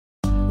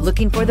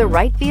Looking for the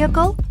right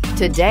vehicle?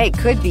 Today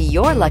could be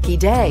your lucky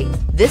day.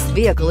 This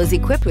vehicle is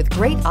equipped with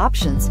great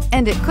options,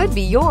 and it could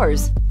be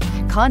yours.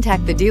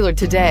 Contact the dealer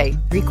today,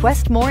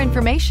 request more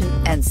information,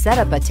 and set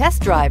up a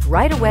test drive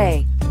right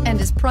away.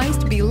 And is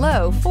priced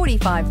below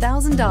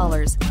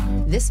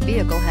 $45,000. This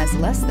vehicle has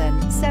less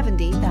than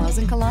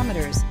 70,000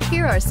 kilometers.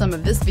 Here are some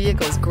of this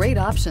vehicle's great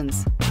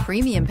options.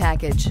 Premium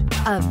package.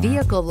 A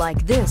vehicle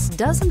like this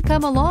doesn't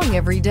come along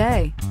every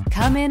day.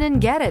 Come in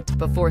and get it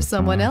before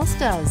someone else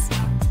does.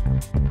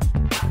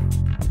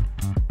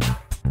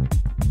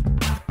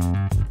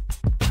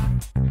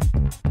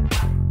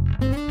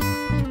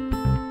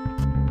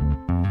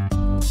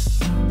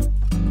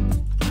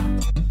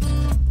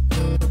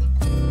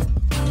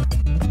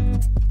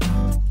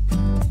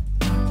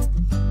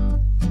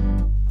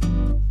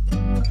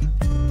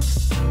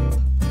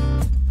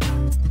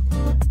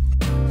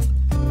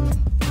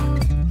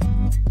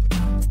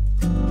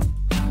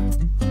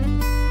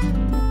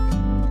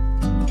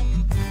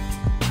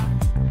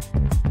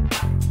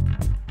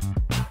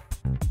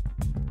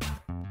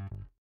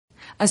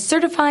 A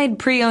certified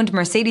pre-owned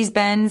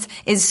Mercedes-Benz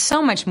is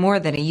so much more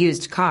than a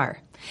used car.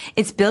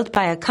 It's built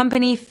by a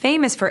company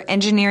famous for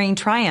engineering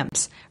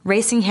triumphs,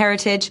 racing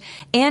heritage,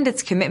 and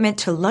its commitment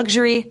to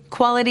luxury,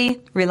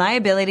 quality,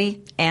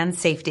 reliability, and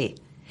safety.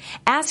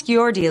 Ask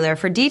your dealer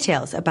for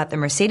details about the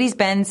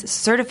Mercedes-Benz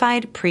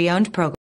Certified Pre-Owned program.